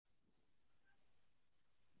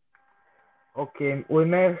Okay, we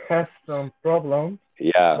may have some problems,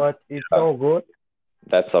 Yeah, but it's all good.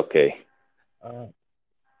 that's okay. Uh,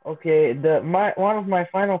 okay, my one of my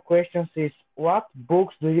final questions is, what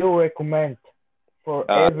books do you recommend for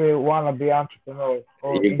Uh, every wannabe entrepreneur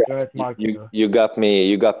or you got internet marketer? you got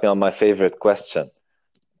me on my favorite question.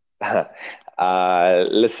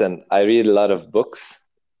 Listen, I read a lot of books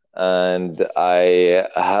and I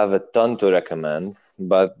have a ton to recommend,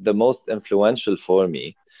 but the most influential for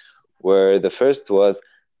me where the first was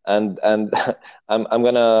and I'm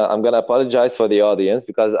gonna apologize for the audience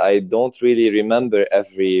because I don't really remember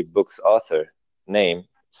every book's author name.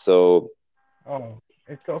 So Oh,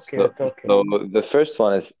 it's okay, so it's okay. so the first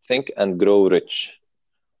one is Think and Grow Rich.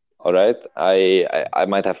 All right, I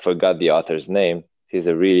might have forgot the author's name. He's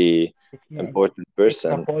a really It's me. important It's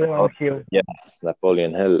person. Napoleon Hill. Yes,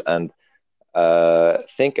 Napoleon Hill. And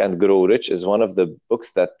Think and Grow Rich is one of the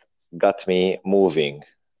books that got me moving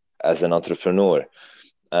as an entrepreneur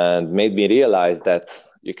and made me realize that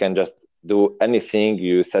you can just do anything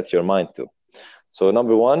you set your mind to. So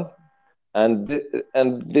number one, and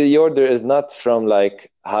the order is not from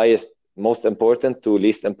like highest, most important to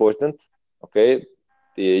least important. Okay,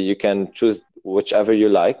 you can choose whichever you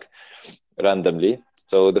like randomly.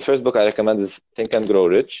 So the first book I recommend is Think and Grow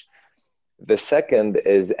Rich. The second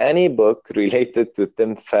is any book related to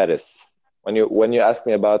Tim Ferriss. When you ask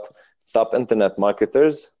me about top internet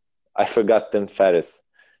marketers, I forgot Tim Ferriss.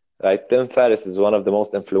 Right, Tim Ferriss is one of the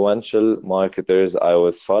most influential marketers I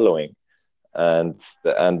was following, and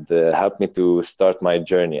helped me to start my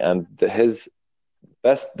journey. And the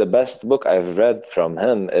best book I've read from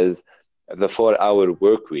him is The 4 Hour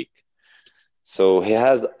Work Week. So he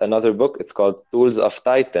has another book. It's called Tools of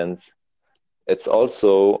Titans. It's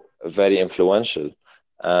also very influential.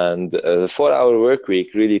 And the 4 Hour Work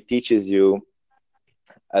Week really teaches you.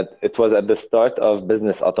 It was at the start of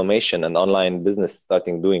business automation and online business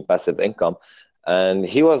starting doing passive income. And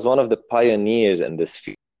he was one of the pioneers in this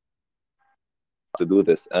field to do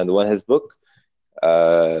this. And when his book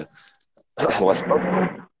uh, was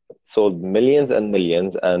published, sold millions and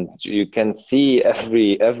millions, and you can see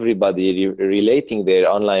everybody relating their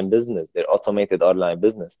online business, their automated online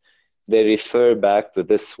business. They refer back to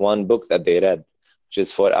this one book that they read, which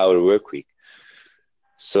is 4 Hour Work Week.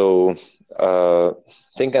 So, uh,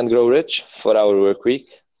 Think and Grow Rich, 4 Hour Work Week,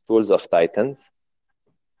 Tools of Titans,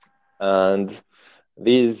 and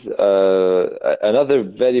these another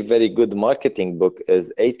very good marketing book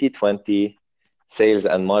is 80/20 Sales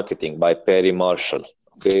and Marketing by Perry Marshall.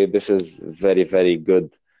 Okay, this is very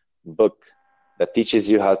good book that teaches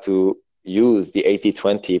you how to use the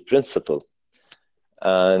 80/20 principle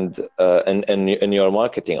and in your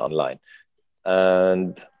marketing online.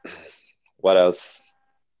 And what else?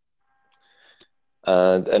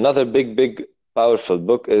 And another big powerful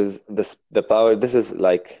book is this the power. This is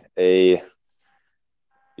like a,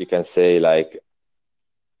 you can say, like,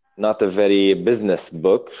 not a very business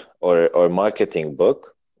book or marketing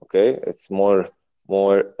book. Okay, it's more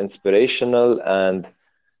inspirational and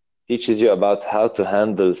teaches you about how to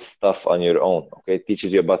handle stuff on your own. Okay, it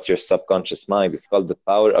teaches you about your subconscious mind. It's called The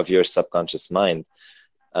Power of Your Subconscious Mind,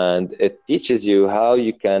 and it teaches you how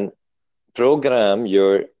you can program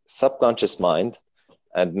your subconscious mind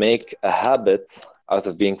and make a habit out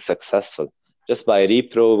of being successful just by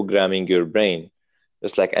reprogramming your brain.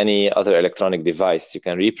 Just like any other electronic device, you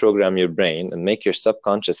can reprogram your brain and make your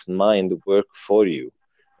subconscious mind work for you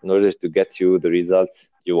in order to get you the results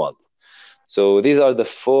you want. So these are the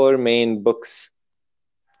four main books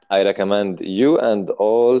I recommend you and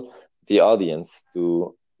all the audience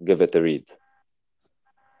to give it a read.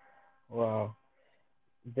 Wow,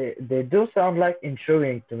 they do sound like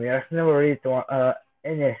intriguing to me. I've never read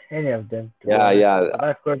any of them, to be Yeah, honest, yeah. but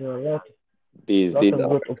I've heard These lot of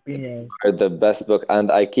good opinions. are the best book,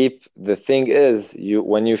 and I keep the thing is, you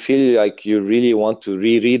when you feel like you really want to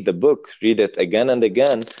reread the book, read it again and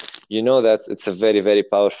again, you know that it's a very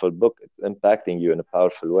powerful book. It's impacting you in a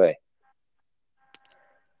powerful way.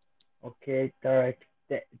 Okay, Tarek,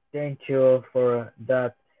 thank you for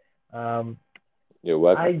that. Um, You're I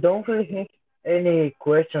welcome. don't really have any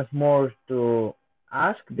questions more to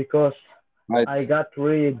ask because Right. I got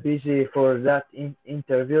really busy for that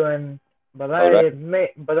interview, and All right.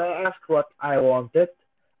 but I asked what I wanted,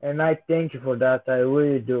 and I thank you for that. I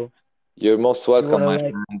really do. You're most You welcome, wanna my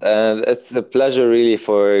like friend. And it's a pleasure really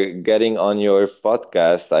for getting on your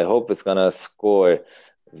podcast. I hope it's gonna score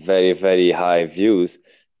very high views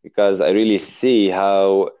because I really see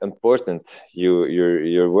how important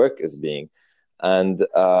your work is being. And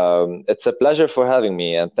it's a pleasure for having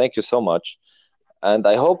me, and thank you so much. And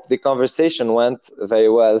I hope the conversation went very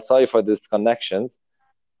well. Sorry for the disconnections.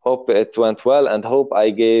 Hope it went well, and hope I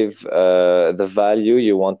gave the value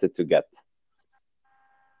you wanted to get.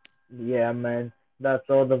 Yeah, man. That's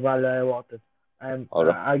all the value I wanted. And All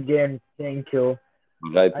right. again, thank you.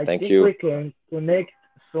 All right. I Thank think you. we can connect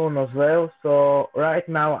soon as well. So right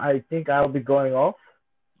now, I think I'll be going off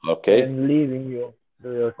Okay. and leaving you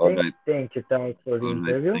do your All thing. right. Thank you, Tarek, for the All right.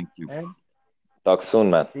 interview, Thank you. and Talk soon,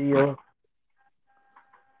 man. see you.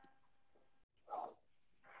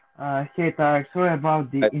 Hey, Tarek, sorry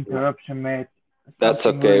about the interruption, mate. That's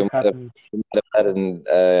Something okay. really happened. We might have had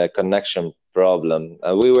a connection problem.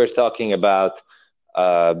 We were talking about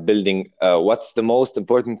building what's the most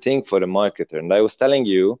important thing for a marketer. And I was telling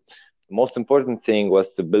you, the most important thing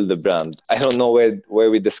was to build a brand. I don't know where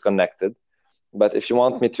we disconnected, but if you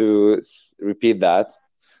want me to repeat that,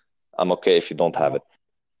 I'm okay if you don't have No, it.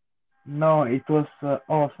 no, it was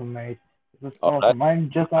awesome, mate. It was All right. awesome. I'm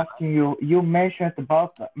just asking you. You mentioned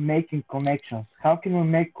about making connections. How can we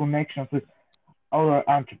make connections with other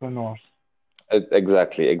entrepreneurs?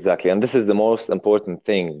 Exactly, exactly. And this is the most important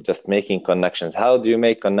thing, just making connections. How do you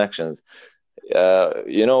make connections?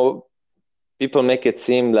 You know, people make it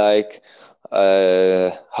seem like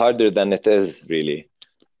harder than it is, really,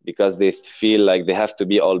 because they feel like they have to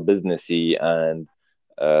be all businessy and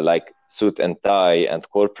like suit and tie and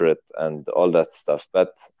corporate and all that stuff.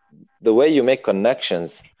 But the way you make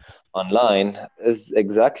connections online is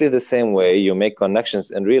exactly the same way you make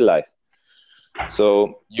connections in real life.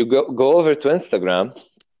 So you go over to Instagram,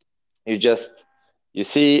 you just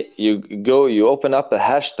you open up a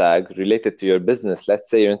hashtag related to your business. Let's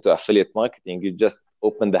say you're into affiliate marketing, you just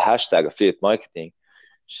open the hashtag affiliate marketing,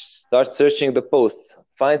 start searching the posts,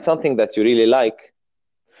 find something that you really like,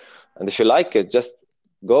 and if you like it, just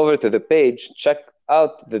go over to the page, check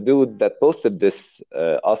out the dude that posted this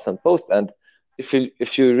awesome post, and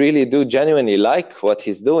if you really do genuinely like what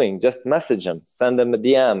he's doing, just message him, send him a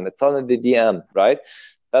DM. It's on the DM, right?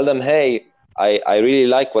 Tell them, hey, I really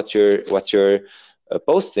like what you're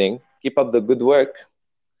posting. Keep up the good work,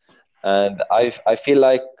 and I feel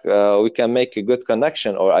like we can make a good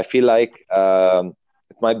connection, or I feel like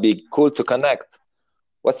it might be cool to connect.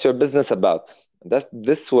 What's your business about? That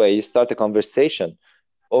this way you start a conversation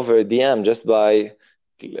over a DM just by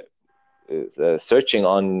searching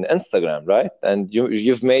on Instagram, right? And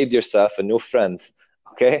you've made yourself a new friend,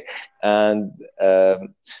 okay? And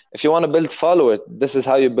if you want to build followers, this is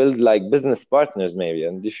how you build like business partners, maybe.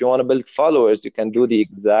 And if you want to build followers, you can do the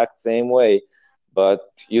exact same way,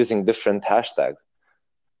 but using different hashtags.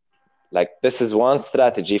 Like this is one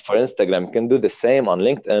strategy for Instagram. You can do the same on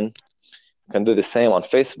LinkedIn. You can do the same on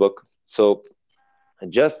Facebook. So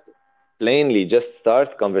just plainly just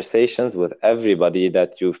start conversations with everybody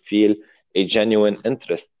that you feel a genuine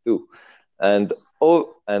interest to. And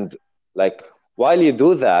and like while you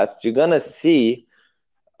do that, you're gonna see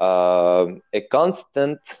a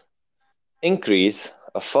constant increase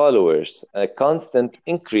of followers, a constant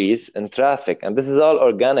increase in traffic, and this is all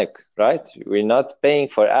organic, right? We're not paying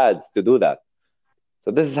for ads to do that.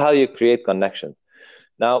 So this is how you create connections.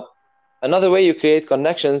 Now, another way you create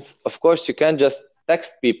connections, of course, you can't just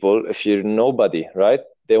text people if you're nobody, right?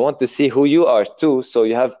 They want to see who you are too, so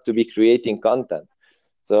you have to be creating content.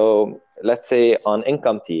 So let's say on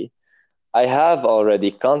Income Tea, I have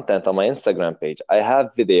already content on my Instagram page. I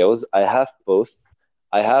have videos, I have posts,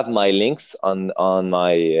 I have my links on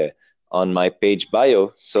my page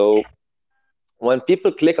bio. So when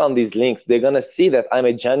people click on these links, they're going to see that I'm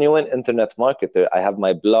a genuine internet marketer. I have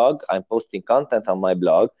my blog, I'm posting content on my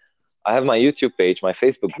blog. I have my YouTube page, my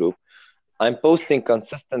Facebook group. I'm posting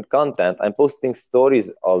consistent content. I'm posting stories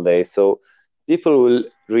all day. So people will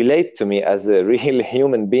relate to me as a real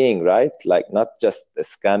human being, right? Like not just a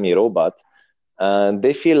scammy robot. And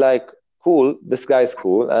they feel like, cool, this guy's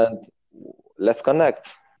cool, and let's connect.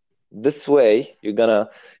 This way, you're going to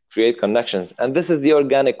create connections. And this is the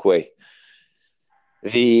organic way.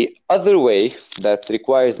 The other way that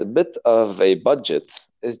requires a bit of a budget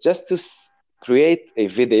is just to create a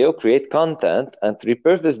video, create content, and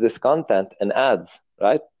repurpose this content in ads,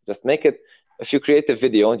 right? Just make it, if you create a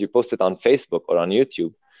video and you post it on Facebook or on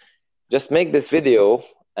YouTube, just make this video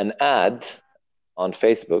an ad on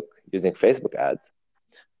Facebook using Facebook ads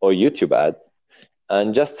or YouTube ads,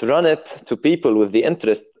 and just run it to people with the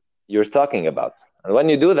interest you're talking about. And when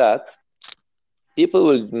you do that, people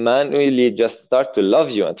will manually just start to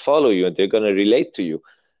love you and follow you, and they're going to relate to you.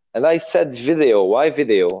 And I said video. Why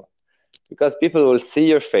video? Because people will see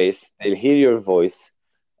your face, they'll hear your voice,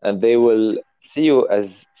 and they will see you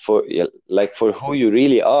as for who you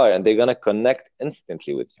really are, and they're going to connect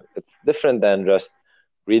instantly with you. It's different than just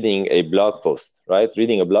reading a blog post, right?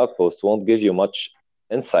 Reading a blog post won't give you much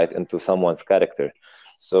insight into someone's character.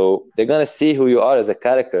 So they're gonna see who you are as a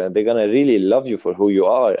character, and they're gonna really love you for who you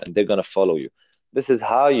are, and they're gonna follow you. This is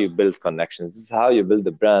how you build connections. This is how you build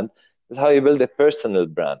a brand. This is how you build a personal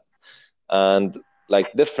brand. And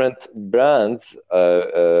like different brands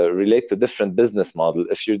relate to different business model.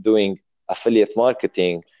 If you're doing affiliate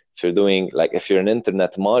marketing, if you're an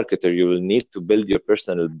internet marketer, you will need to build your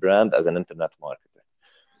personal brand as an internet marketer.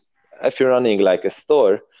 If you're running like a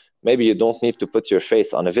store, maybe you don't need to put your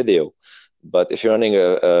face on a video. But if you're running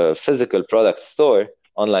a physical product store,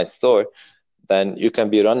 online store, then you can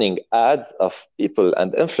be running ads of people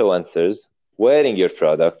and influencers wearing your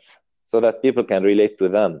products so that people can relate to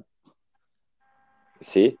them. You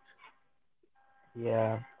see?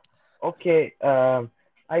 Yeah. Okay.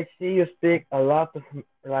 I see you speak a lot of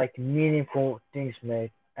like meaningful things,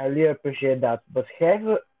 mate. I really appreciate that. But have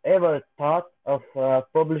you ever thought of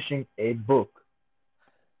publishing a book?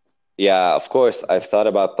 Yeah, of course, I've thought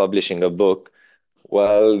about publishing a book.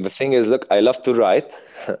 Well, the thing is, look, I love to write.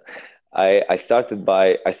 I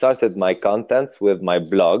started my contents with my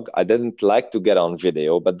blog. I didn't like to get on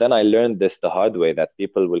video, but then I learned this the hard way, that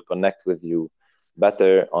people will connect with you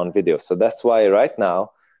better on video. So that's why right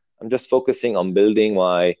now I'm just focusing on building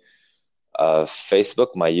my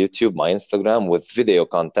Facebook, my YouTube, my Instagram with video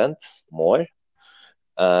content more.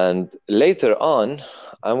 And later on,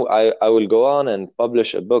 I will go on and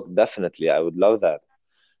publish a book. Definitely, I would love that.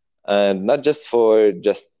 And not just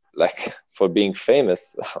like for being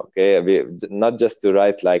famous, okay? Not just to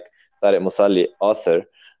write like Tarek Mousally, author.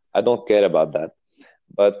 I don't care about that.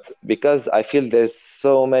 But because I feel there's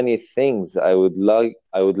so many things I would like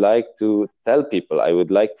to tell people, I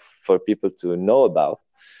would like for people to know about,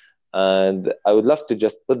 and I would love to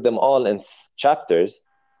just put them all in chapters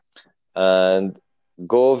and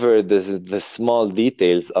go over the small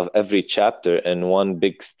details of every chapter in one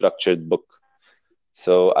big structured book.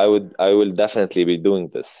 So I will definitely be doing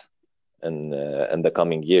this in the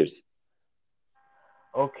coming years.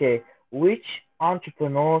 Okay. Which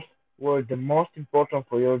entrepreneurs were the most important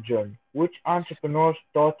for your journey? Which entrepreneurs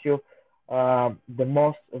taught you the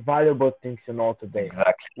most valuable things you know today?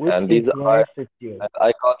 Exactly. Which And these are, influenced you? and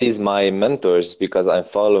I call these my mentors because I'm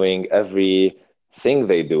following everything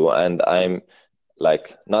they do, and I'm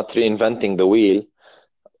like not reinventing the wheel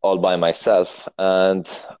all by myself. And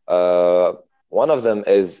one of them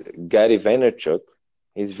is Gary Vaynerchuk.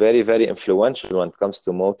 He's very, very influential when it comes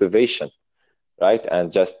to motivation, right?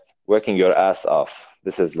 And just working your ass off.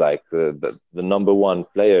 This is like the number one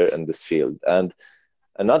player in this field. And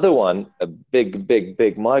another one, a big, big,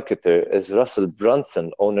 big marketer, is Russell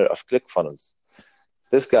Brunson, owner of ClickFunnels.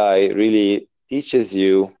 This guy really teaches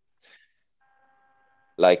you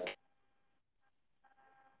like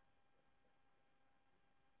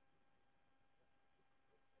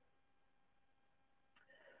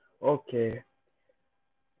Okay.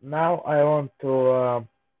 Now I want to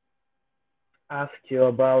ask you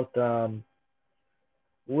about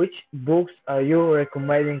which books are you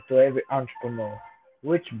recommending to every entrepreneur?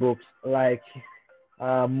 Which books, like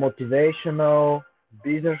motivational,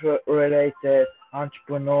 business related,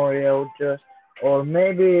 entrepreneurial, just, or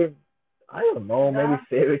maybe, I don't know, maybe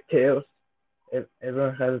fairy tales.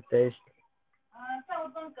 Everyone has a taste.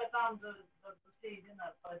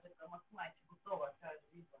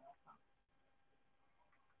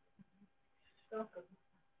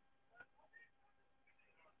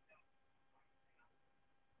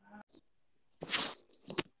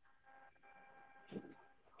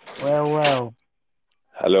 Well, well.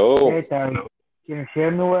 hello. Hey, Tarek, can you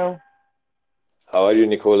hear me well? How are you,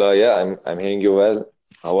 Nicola? Yeah, I'm hearing you well.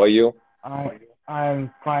 How are you?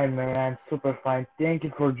 I'm fine, man. I'm super fine. Thank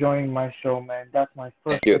you for joining my show, man. That's my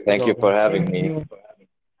first Thank you episode, for and having thank me. you.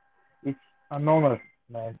 It's an honor,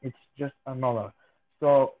 man. It's just an honor.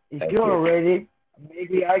 So, if Thank you. you're ready,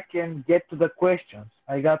 maybe I can get to the questions.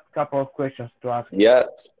 I got a couple of questions to ask you. Yeah,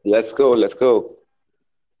 let's go. Let's go.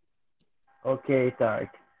 Okay, Tarek.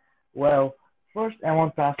 Well, first I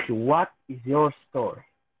want to ask you, what is your story?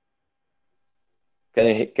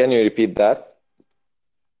 Can you repeat that?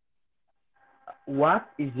 What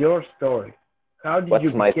is your story? How did you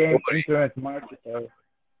What's my become story? internet marketer?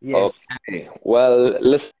 Yes. Okay. Well,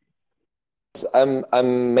 listen,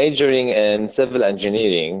 I'm majoring in civil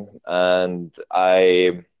engineering, and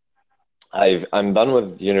I'm done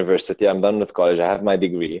with university. I'm done with college. I have my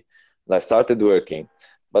degree, and I started working.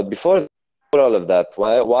 But before all of that,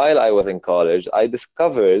 while I was in college, I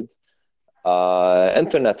discovered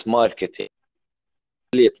internet marketing,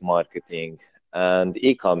 affiliate marketing, and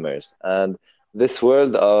e-commerce, and this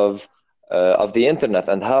world of the internet,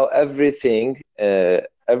 and how everything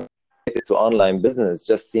related to online business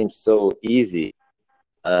just seems so easy.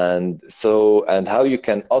 and how you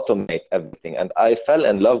can automate everything. And I fell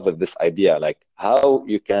in love with this idea, like how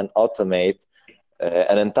you can automate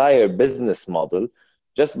an entire business model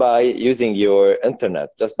just by using your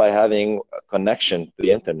internet, just by having a connection to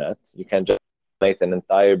the internet. You can just automate an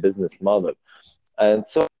entire business model. And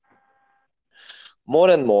so more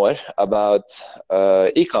and more about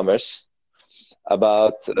e-commerce,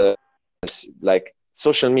 about like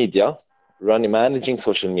social media, managing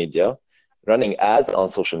social media, running ads on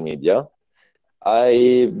social media.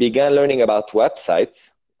 I began learning about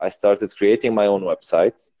websites. I started creating my own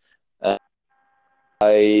websites. And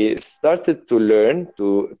I started to learn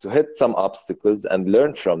to hit some obstacles and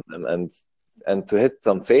learn from them, and to hit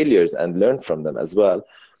some failures and learn from them as well.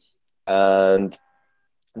 And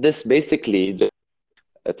this basically, just,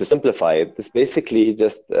 to simplify it, this basically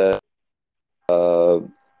just uh,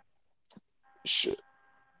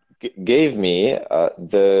 gave me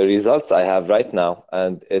the results I have right now,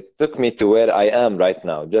 and it took me to where I am right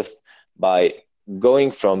now just by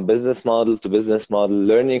going from business model to business model,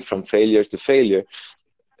 learning from failure to failure.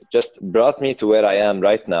 Just brought me to where I am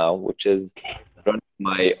right now, which is running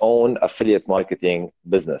my own affiliate marketing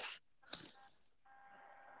business.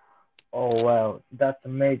 Oh well, that's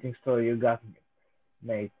amazing story you got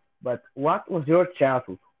made. But what was your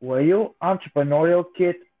childhood? Were you entrepreneurial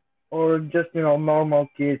kid or just normal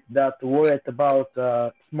kid that worried about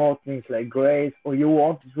small things like grades, or you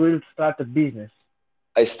wanted to really start a business?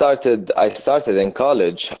 I started in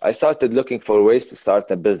college. I started looking for ways to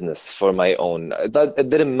start a business for my own. It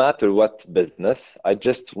didn't matter what business. I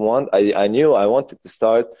knew I wanted to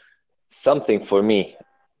start something for me.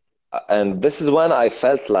 And this is when I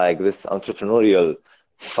felt like this entrepreneurial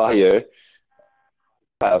fire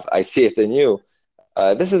I see it in you.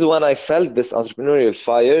 This is when I felt this entrepreneurial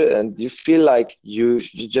fire, and you feel like you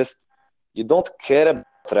don't care about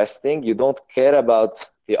resting, you don't care about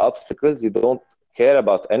the obstacles, you don't care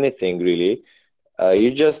about anything really.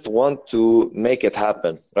 You just want to make it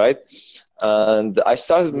happen, right? And I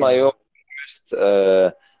started my Yeah, own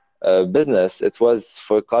first business. It was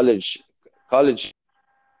for college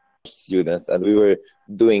students, and we were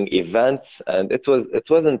doing events, and it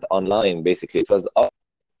wasn't online basically. It was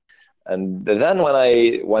and then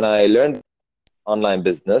when I learned online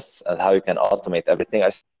business and how you can automate everything, I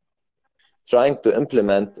started trying to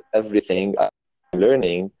implement everything I'm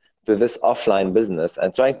learning to this offline business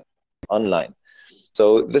and trying to online.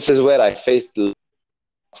 So this is where I faced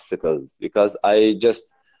obstacles because I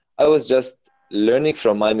was just learning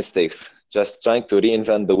from my mistakes, just trying to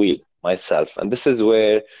reinvent the wheel myself. And this is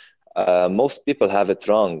where most people have it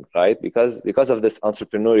wrong, right? Because of this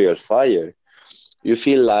entrepreneurial fire, you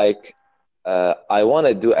feel like I want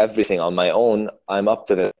to do everything on my own. I'm up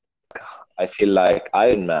to the. I feel like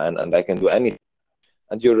Iron Man and I can do anything.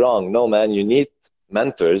 And you're wrong. No, man. You need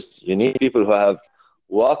mentors. You need people who have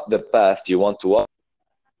walked the path you want to walk.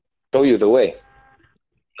 Show you the way.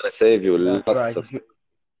 It's gonna save you that's lots right. of.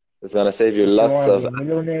 It's gonna save you If you lots want to of. be a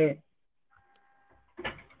millionaire,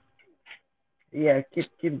 yeah,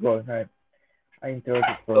 keep going. I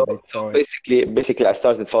interrupted for a So, bit. so Sorry. basically, I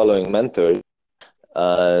started following mentors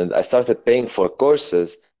and I started paying for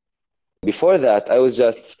courses. Before that, I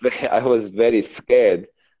was very scared.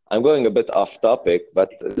 I'm going a bit off topic, but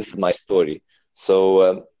this is my story.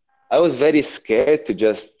 So I was very scared to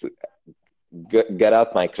just get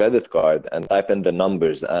out my credit card and type in the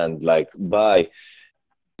numbers and like buy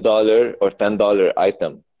 $1 or $10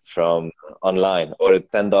 item from online or a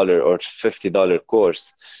 $10 or $50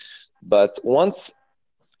 course. But once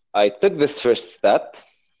I took this first step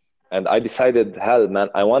and I decided, hell, man,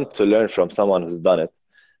 I want to learn from someone who's done it.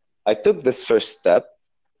 I took this first step,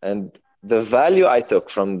 and the value I took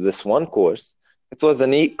from this one course, it was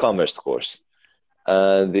an e-commerce course,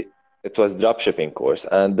 and it was dropshipping course.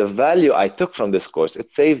 And the value I took from this course, it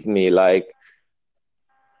saved me like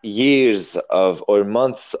years of or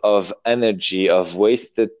months of energy of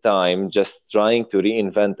wasted time just trying to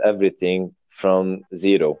reinvent everything from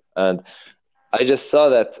zero. And I just saw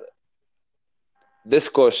that this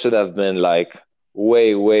course should have been like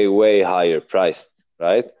way, way, way higher priced,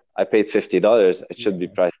 right? I paid $50. It should be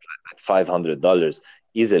Yeah, priced at $500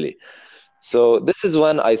 easily. So this is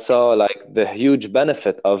when I saw like the huge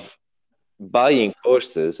benefit of buying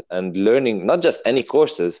courses and learning not just any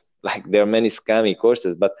courses, like there are many scammy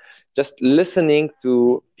courses, but just listening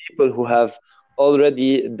to people who have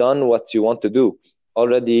already done what you want to do,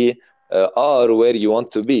 already are where you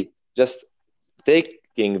want to be. Just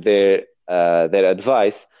taking their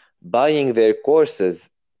advice, buying their courses,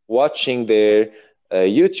 watching their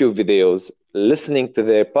YouTube videos, listening to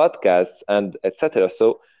their podcasts, and etc.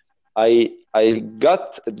 So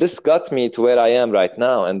This got me to where I am right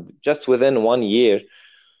now, and just within 1 year,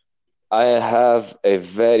 I have a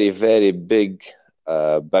very, very big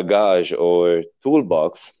bagage or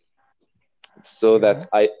toolbox, so Yeah. that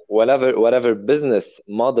whatever business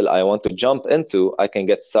model I want to jump into, I can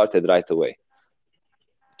get started right away.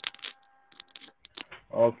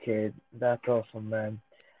 Okay, that's awesome, man.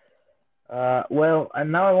 Well,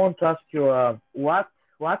 and now I want to ask you, what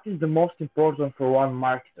is the most important for one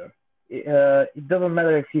marketer? It doesn't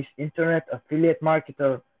matter if he's internet affiliate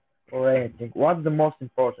marketer or anything. What's the most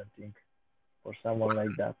important thing for someone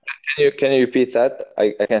like that? Can you repeat that?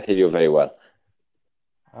 I can't hear you very well.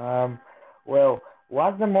 Um, well,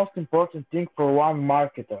 what's the most important thing for one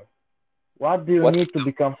marketer? What do you What's need to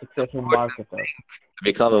become successful important marketer? to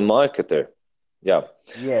become a marketer? Yeah.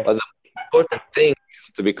 Yes. Well, the important thing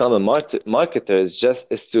to become a marketer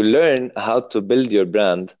is to learn how to build your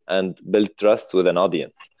brand and build trust with an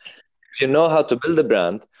audience. If you know how to build a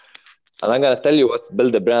brand, and I'm going to tell you what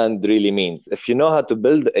build a brand really means. If you know how to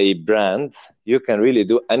build a brand, you can really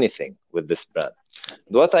do anything with this brand.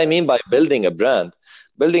 What I mean by building a brand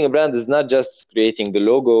is not just creating the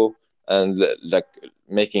logo and like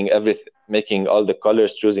making all the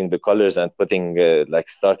colors, choosing the colors, and putting like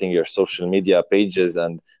starting your social media pages.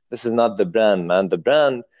 And this is not the brand, man. The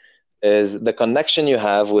brand is the connection you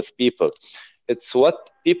have with people. It's what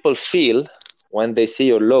people feel when they see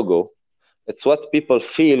your logo. It's what people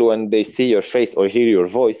feel when they see your face or hear your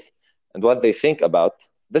voice, and what they think about.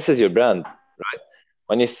 This is your brand, right?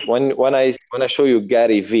 When I show you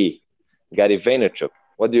Gary Vaynerchuk,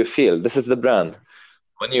 what do you feel? This is the brand.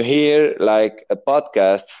 When you hear like a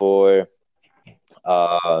podcast for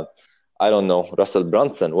uh, I don't know, Russell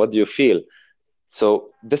Brunson, what do you feel? So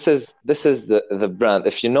this is the brand.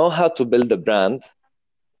 If you know how to build a brand,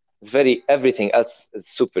 it's very everything else is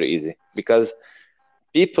super easy, because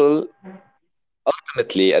people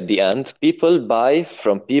ultimately at the end, people buy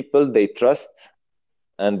from people they trust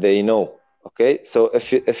and they know. Okay, so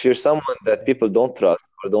if you're someone that Okay. people don't trust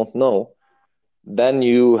or don't know, then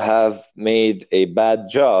you have made a bad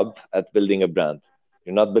job at building a brand.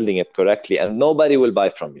 You're not building it correctly, and nobody will buy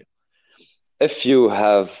from you. If you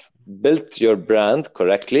have built your brand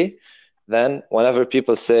correctly, then whenever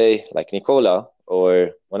people say, like Nicola,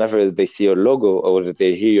 or whenever they see your logo or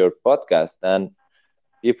they hear your podcast, then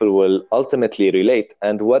people will ultimately relate.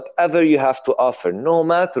 And whatever you have to offer, no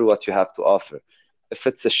matter what you have to offer, if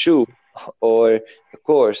it's a shoe or a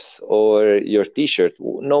course or your t-shirt,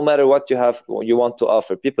 no matter what you want to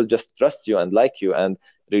offer, people just trust you and like you and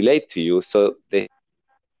relate to you, so they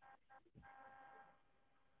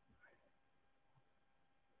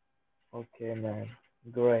Okay, man.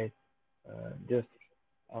 Great. Just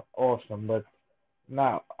awesome. But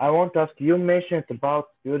now I want to ask you mentioned about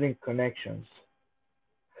building connections.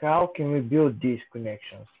 How can we build these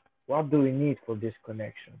connections? What do we need for these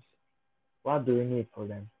connections? What do we need for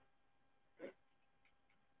them?